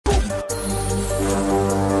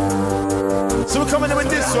So we're coming in with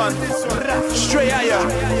this one. Straight at ya.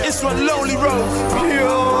 This one, Lonely Road.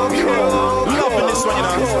 Loving this one, you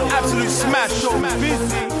know. Absolute smash.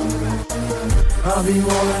 I'll be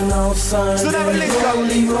rolling outside. So now we link up. No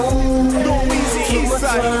easy east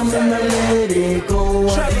side.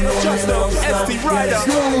 Travis Justo, SD Rider. Out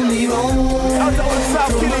there on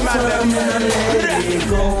South Killing Man. I'll be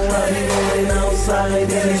rolling outside.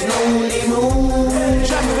 There's lonely road.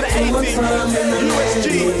 Travis to the 18. USG.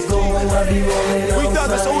 We done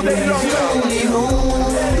this all day long.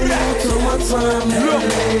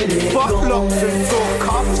 Look, butt locks and sore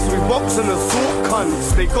cuffs, we box and assault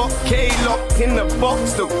cunts. They got K locked in the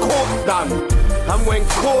box, the court done. And when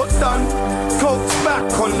court done, Coke's back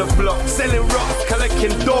on the block, selling rocks,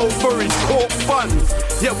 collecting dough for his court funds.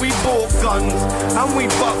 Yeah, we bought guns and we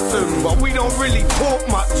bust them, but we don't really talk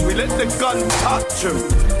much, we let the gun touch them.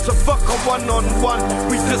 So fuck a one-on-one,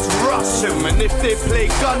 we just rush them. And if they play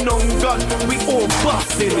gun on gun, we all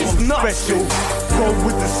bust it, it's nuts. Special, roll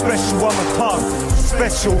with the special, I'm a thug.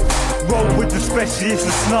 Special, roll with the special, it's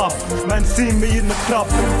a snuff. Man seen me in the club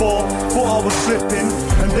before, thought I was slipping,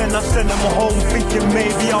 and then I sent them home thinking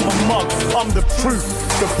maybe I'm a mug. I'm the proof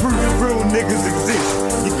real niggas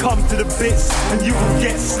exist. You come to the bits and you will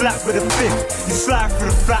get slapped with a fifth. You slide for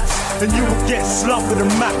the flats and you will get slumped with a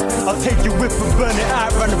Mac. I'll take your whip and burn it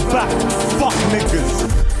out round the back. Fuck niggas.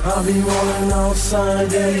 I'll be rolling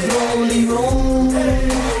outside and lonely road.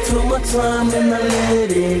 Till my time and I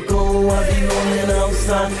let it go. I'll be rolling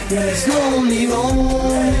outside in this lonely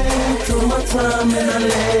road. Till my time and I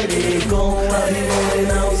let it go. I'll be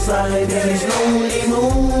rolling outside in this lonely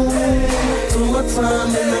road. Till my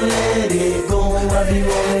time and I let it go. I'll be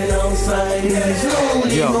rolling outside in this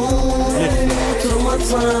lonely road. Till my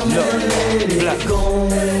time and I let it go.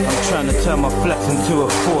 I'm trying to turn my flat into a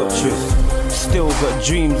fortress. Still got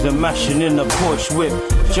dreams of mashing in a Porsche whip.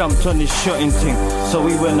 Jumped on his shotting thing, so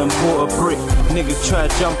we went and bought a brick. Niggas try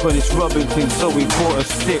to jump on his robbing thing, so we bought a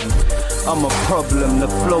stick. I'm a problem, the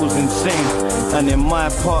flow's insane. And in my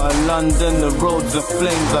part of London, the roads are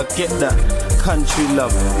flames, I get that. Country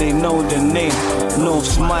love, they know the name. No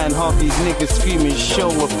smile, half these niggas screaming, show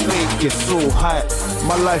a fake, it's all hype.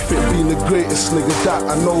 My life ain't been the greatest, nigga, that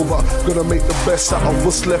I know, but gonna make the best out of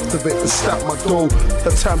what's left of it and stack my dough.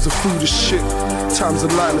 At times the food is shit, times the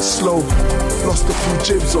line is slow. Lost a few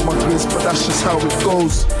jibs on my grids, but that's just how it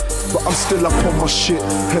goes. But I'm still up on my shit,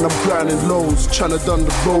 and I'm grinding lows. Tryna done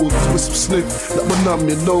the roads with some sniff that will numb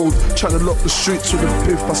your nose. Tryna lock the streets with a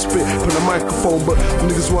piff, I spit on the microphone, but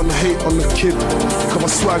niggas wanna hate on the kid, cause my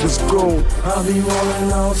swagger's grown. I'll be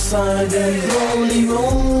rolling outside and lonely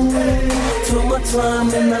road. Till my time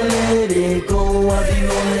and I let it go. I'll be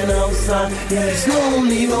rolling outside in this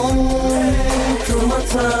lonely road. Till my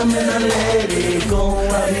time and I let it go.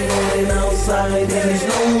 I'll be rolling outside in this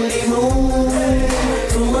lonely road.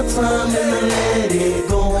 Till my time and I let it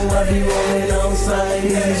go. I'll be rolling outside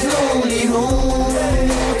in this lonely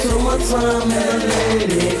road. Till my time and I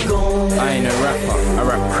let it go. I ain't a rapper, I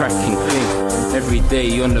rap cracking clean. Every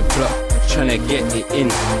day on the block, tryna get it in.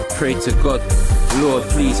 Pray to God, Lord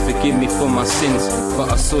please forgive me for my sins. But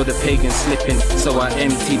I saw the pagan slipping, so I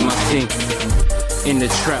emptied my thing. In the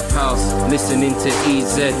trap house, listening to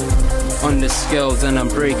EZ. On the scales and I'm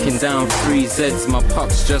breaking down 3 Zs. My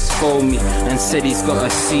pops just phoned me and said he's got a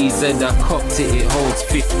CZ. I cocked it, it holds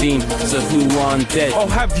 15, so who want dead? I'll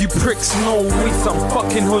have you pricks know we some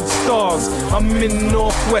fucking hood stars. I'm in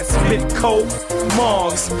Northwest, mid-coat,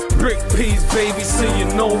 Margs, brick peas, baby, so you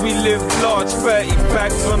know we live large. 30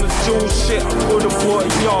 bags on the jewel shit, I could've bought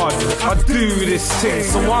a yard. I do this thing,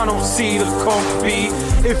 so I don't see the coffee.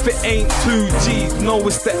 If it ain't 2 G's, no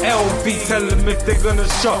it's the LV. Tell them if they're gonna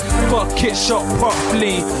shop, fuck it, shot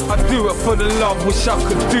properly. I do it for the love, wish I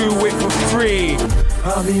could do it for free.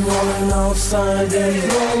 I'll be rolling outside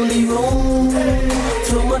and lonely road.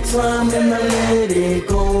 Till my time and I let it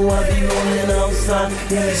go. I'll be rolling outside in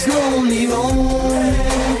this lonely road.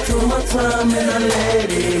 Till my time and I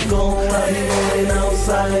let it go. I'll be rolling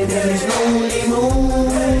outside in this lonely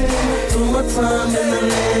road. Till my time and I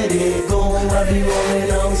let it go. I'll be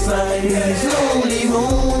rolling outside in this lonely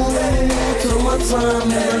road. Till my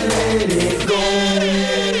time and I let it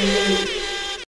go.